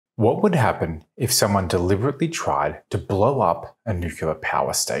What would happen if someone deliberately tried to blow up a nuclear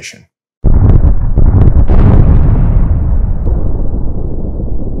power station?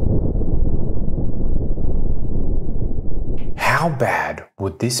 How bad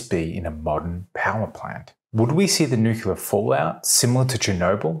would this be in a modern power plant? Would we see the nuclear fallout similar to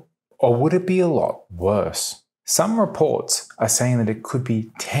Chernobyl? Or would it be a lot worse? Some reports are saying that it could be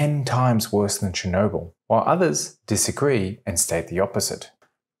 10 times worse than Chernobyl, while others disagree and state the opposite.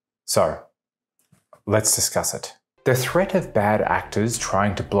 So, let's discuss it. The threat of bad actors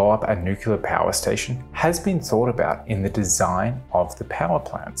trying to blow up a nuclear power station has been thought about in the design of the power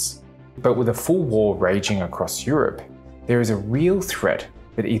plants. But with a full war raging across Europe, there is a real threat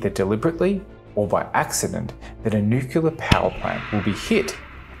that either deliberately or by accident that a nuclear power plant will be hit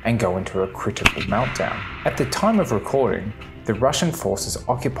and go into a critical meltdown. At the time of recording, the Russian forces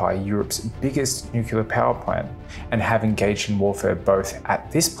occupy Europe's biggest nuclear power plant and have engaged in warfare both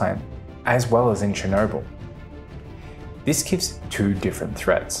at this plant as well as in Chernobyl. This gives two different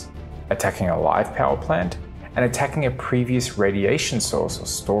threats: attacking a live power plant and attacking a previous radiation source or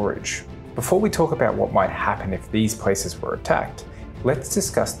storage. Before we talk about what might happen if these places were attacked, let's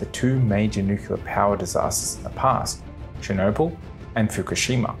discuss the two major nuclear power disasters in the past, Chernobyl and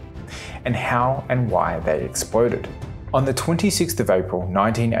Fukushima, and how and why they exploded. On the 26th of April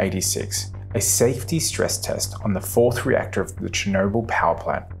 1986, a safety stress test on the fourth reactor of the Chernobyl power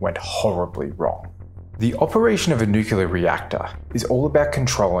plant went horribly wrong. The operation of a nuclear reactor is all about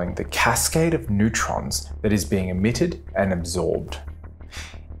controlling the cascade of neutrons that is being emitted and absorbed.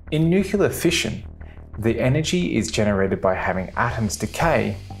 In nuclear fission, the energy is generated by having atoms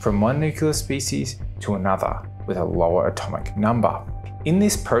decay from one nuclear species to another with a lower atomic number. In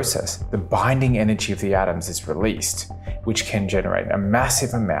this process, the binding energy of the atoms is released, which can generate a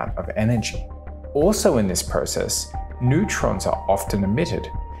massive amount of energy. Also in this process, neutrons are often emitted,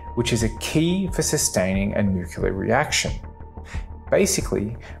 which is a key for sustaining a nuclear reaction.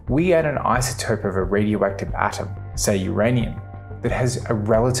 Basically, we add an isotope of a radioactive atom, say uranium, that has a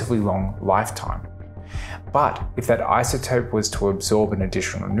relatively long lifetime. But if that isotope was to absorb an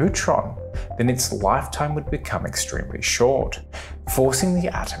additional neutron, then its lifetime would become extremely short, forcing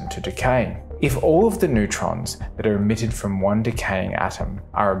the atom to decay. If all of the neutrons that are emitted from one decaying atom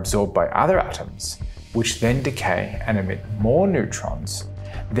are absorbed by other atoms, which then decay and emit more neutrons,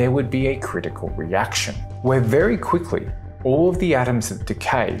 there would be a critical reaction, where very quickly all of the atoms that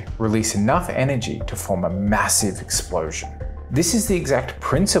decay release enough energy to form a massive explosion. This is the exact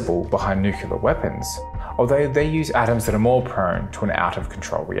principle behind nuclear weapons, although they use atoms that are more prone to an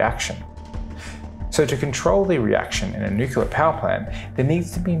out-of-control reaction. So to control the reaction in a nuclear power plant, there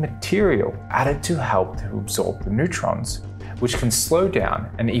needs to be material added to help to absorb the neutrons, which can slow down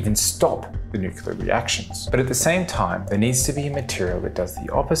and even stop the nuclear reactions. But at the same time, there needs to be a material that does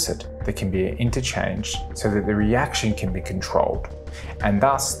the opposite, that can be interchanged so that the reaction can be controlled, and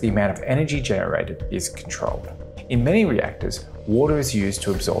thus the amount of energy generated is controlled. In many reactors, water is used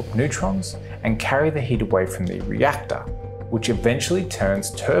to absorb neutrons and carry the heat away from the reactor, which eventually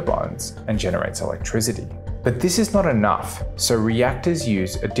turns turbines and generates electricity. But this is not enough, so reactors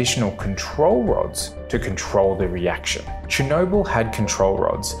use additional control rods to control the reaction. Chernobyl had control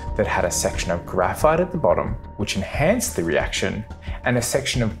rods that had a section of graphite at the bottom, which enhanced the reaction, and a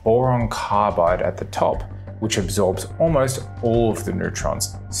section of boron carbide at the top, which absorbs almost all of the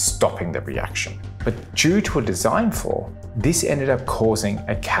neutrons, stopping the reaction. But due to a design flaw, this ended up causing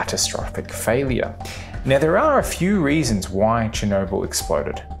a catastrophic failure. Now, there are a few reasons why Chernobyl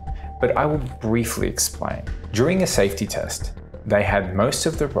exploded, but I will briefly explain. During a safety test, they had most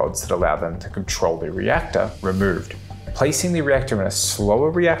of the rods that allow them to control the reactor removed, placing the reactor in a slower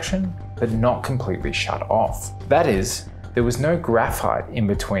reaction, but not completely shut off. That is, there was no graphite in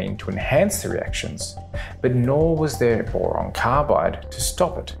between to enhance the reactions, but nor was there boron carbide to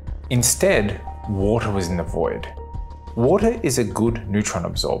stop it. Instead, water was in the void. Water is a good neutron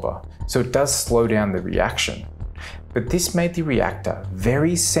absorber, so it does slow down the reaction, but this made the reactor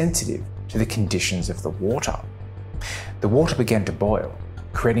very sensitive to the conditions of the water. The water began to boil,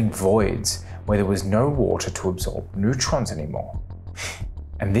 creating voids where there was no water to absorb neutrons anymore.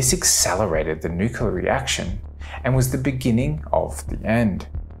 And this accelerated the nuclear reaction and was the beginning of the end.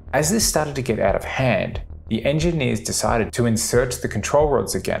 As this started to get out of hand, the engineers decided to insert the control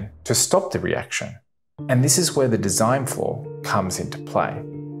rods again to stop the reaction. And this is where the design flaw comes into play.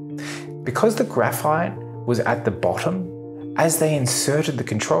 Because the graphite was at the bottom, as they inserted the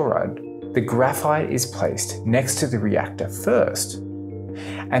control rod, the graphite is placed next to the reactor first.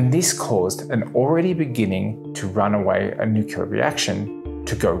 And this caused an already beginning to run away a nuclear reaction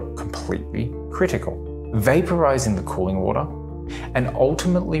to go completely critical, vaporizing the cooling water and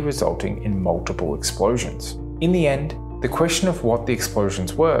ultimately resulting in multiple explosions. In the end, the question of what the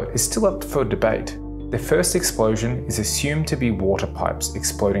explosions were is still up for debate. The first explosion is assumed to be water pipes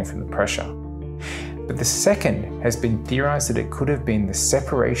exploding from the pressure. But the second has been theorized that it could have been the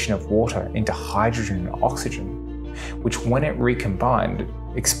separation of water into hydrogen and oxygen, which when it recombined,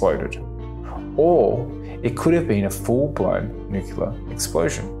 exploded. Or it could have been a full-blown nuclear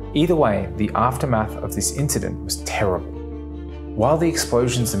explosion. Either way, the aftermath of this incident was terrible. While the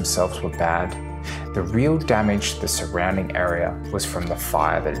explosions themselves were bad, the real damage to the surrounding area was from the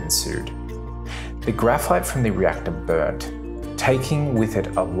fire that ensued. The graphite from the reactor burnt, taking with it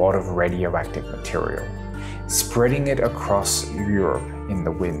a lot of radioactive material, spreading it across Europe in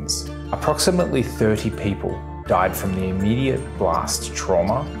the winds. Approximately 30 people died from the immediate blast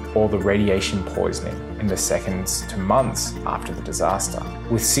trauma or the radiation poisoning in the seconds to months after the disaster,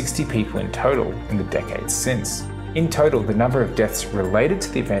 with 60 people in total in the decades since. In total, the number of deaths related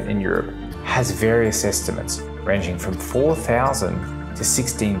to the event in Europe has various estimates, ranging from 4,000 to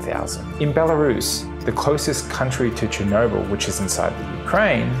 16,000. In Belarus, the closest country to Chernobyl, which is inside the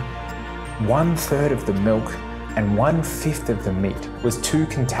Ukraine, 1/3 of the milk and 1/5 of the meat was too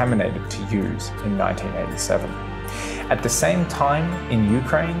contaminated to use in 1987. At the same time, in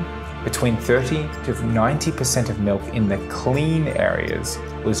Ukraine, between 30 to 90% of milk in the clean areas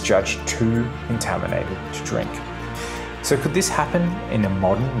was judged too contaminated to drink. So could this happen in a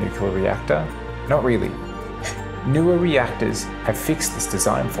modern nuclear reactor? Not really. Newer reactors have fixed this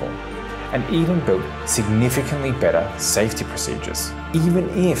design flaw and even built significantly better safety procedures. Even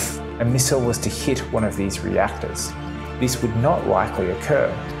if a missile was to hit one of these reactors, this would not likely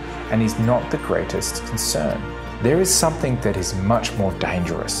occur and is not the greatest concern. There is something that is much more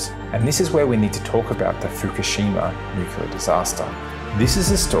dangerous, and this is where we need to talk about the Fukushima nuclear disaster. This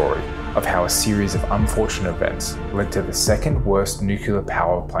is a story of how a series of unfortunate events led to the second worst nuclear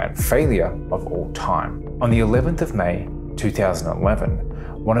power plant failure of all time. On the 11th of May 2011,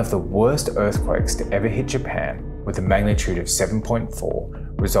 one of the worst earthquakes to ever hit Japan, with a magnitude of 7.4,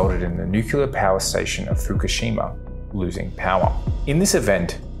 resulted in the nuclear power station of Fukushima losing power. In this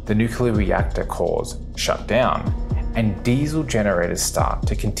event, the nuclear reactor cores shut down and diesel generators start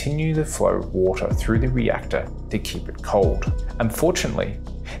to continue to flow water through the reactor to keep it cold. Unfortunately,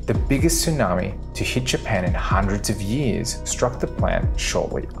 the biggest tsunami to hit Japan in hundreds of years struck the plant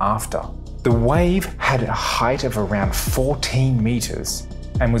shortly after. The wave had a height of around 14 meters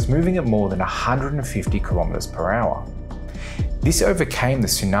and was moving at more than 150 kilometers per hour. This overcame the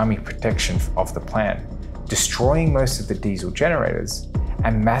tsunami protection of the plant, destroying most of the diesel generators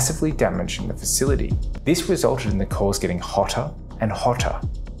and massively damaging the facility. This resulted in the cores getting hotter and hotter,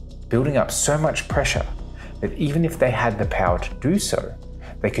 building up so much pressure that even if they had the power to do so,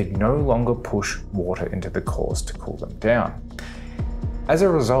 they could no longer push water into the cores to cool them down. As a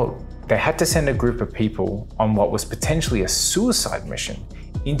result, they had to send a group of people on what was potentially a suicide mission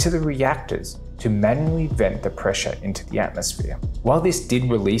into the reactors to manually vent the pressure into the atmosphere. While this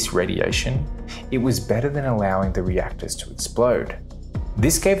did release radiation, it was better than allowing the reactors to explode.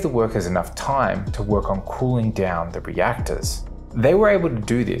 This gave the workers enough time to work on cooling down the reactors. They were able to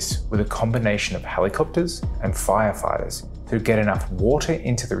do this with a combination of helicopters and firefighters to get enough water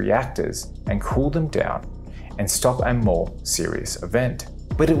into the reactors and cool them down and stop a more serious event.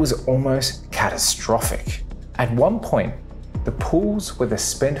 But it was almost catastrophic. At one point, the pools where the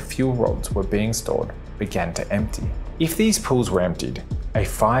spent fuel rods were being stored began to empty. If these pools were emptied, a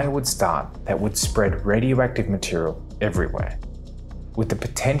fire would start that would spread radioactive material everywhere, with the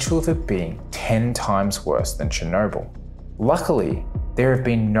potential of it being 10 times worse than Chernobyl. Luckily, there have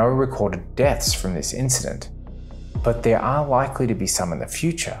been no recorded deaths from this incident, but there are likely to be some in the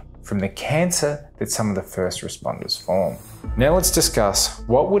future from the cancer that some of the first responders form. Now let's discuss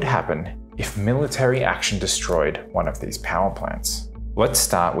what would happen if military action destroyed one of these power plants. Let's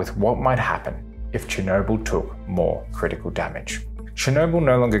start with what might happen if Chernobyl took more critical damage. Chernobyl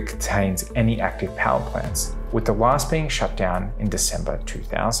no longer contains any active power plants, with the last being shut down in December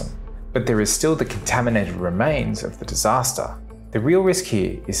 2000. But there is still the contaminated remains of the disaster. The real risk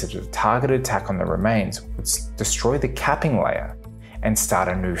here is that a targeted attack on the remains would destroy the capping layer and start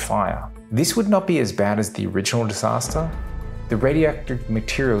a new fire. This would not be as bad as the original disaster. The radioactive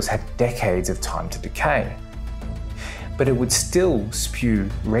materials had decades of time to decay, but it would still spew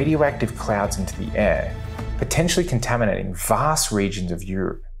radioactive clouds into the air, potentially contaminating vast regions of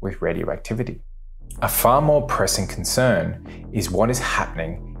Europe with radioactivity. A far more pressing concern is what is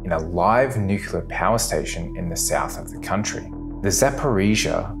happening in a live nuclear power station in the south of the country. The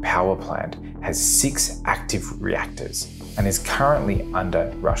Zaporizhzhia power plant has 6 active reactors and is currently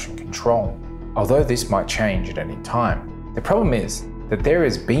under Russian control, although this might change at any time. The problem is that there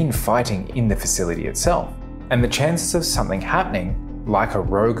has been fighting in the facility itself, and the chances of something happening, like a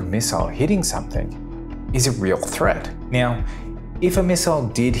rogue missile hitting something, is a real threat. Now, if a missile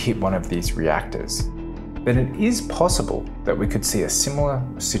did hit one of these reactors, then it is possible that we could see a similar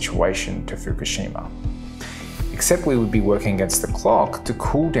situation to Fukushima. Except we would be working against the clock to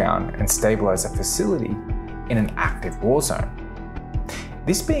cool down and stabilize a facility in an active war zone.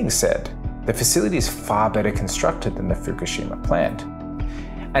 This being said, the facility is far better constructed than the Fukushima plant,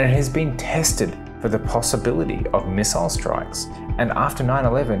 and it has been tested for the possibility of missile strikes, and after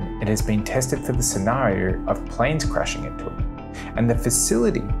 9/11 it has been tested for the scenario of planes crashing into it, and the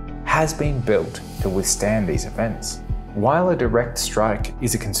facility has been built to withstand these events. While a direct strike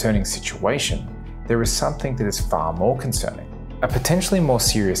is a concerning situation, there is something that is far more concerning. A potentially more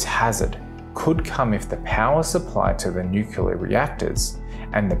serious hazard could come if the power supply to the nuclear reactors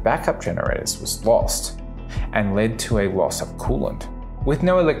and the backup generators was lost and led to a loss of coolant. With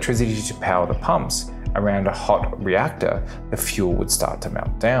no electricity to power the pumps around a hot reactor, the fuel would start to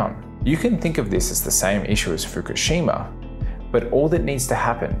melt down. You can think of this as the same issue as Fukushima, but all that needs to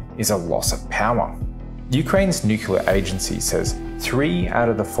happen is a loss of power. Ukraine's nuclear agency says 3 out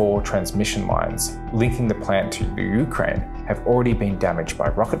of the 4 transmission lines linking the plant to Ukraine have already been damaged by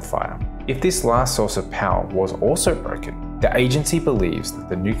rocket fire. If this last source of power was also broken, the agency believes that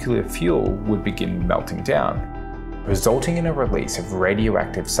the nuclear fuel would begin melting down, resulting in a release of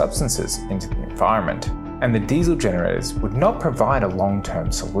radioactive substances into the environment, and the diesel generators would not provide a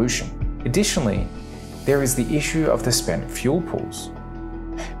long-term solution. Additionally, there is the issue of the spent fuel pools,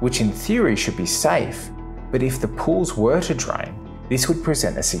 which in theory should be safe, but if the pools were to drain, this would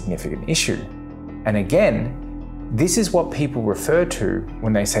present a significant issue. And again, this is what people refer to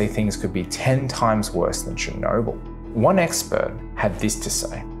when they say things could be 10 times worse than Chernobyl. One expert had this to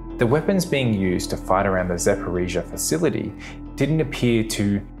say: the weapons being used to fight around the Zaporizhzhia facility didn't appear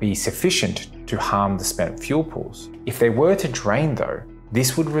to be sufficient to harm the spent fuel pools. If they were to drain though,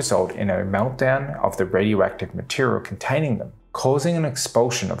 this would result in a meltdown of the radioactive material containing them, causing an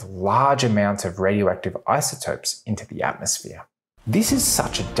expulsion of large amounts of radioactive isotopes into the atmosphere. This is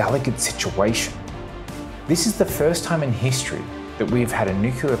such a delicate situation. This is the first time in history that we've had a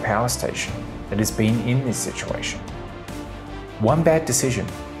nuclear power station that has been in this situation. One bad decision,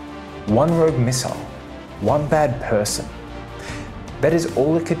 one rogue missile, one bad person. That is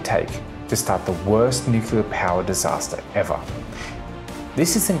all it could take to start the worst nuclear power disaster ever.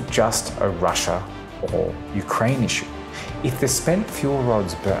 This isn't just a Russia or Ukraine issue. If the spent fuel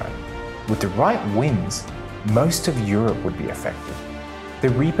rods burn, with the right winds, most of Europe would be affected. The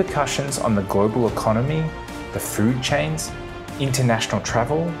repercussions on the global economy, the food chains, international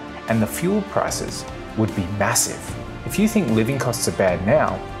travel, and the fuel prices would be massive. If you think living costs are bad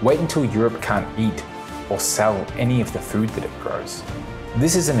now, wait until Europe can't eat or sell any of the food that it grows.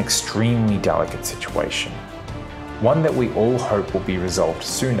 This is an extremely delicate situation, one that we all hope will be resolved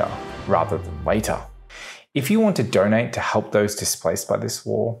sooner rather than later. If you want to donate to help those displaced by this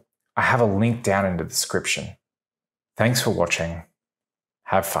war, I have a link down in the description. Thanks for watching,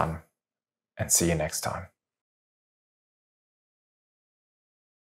 have fun, and see you next time.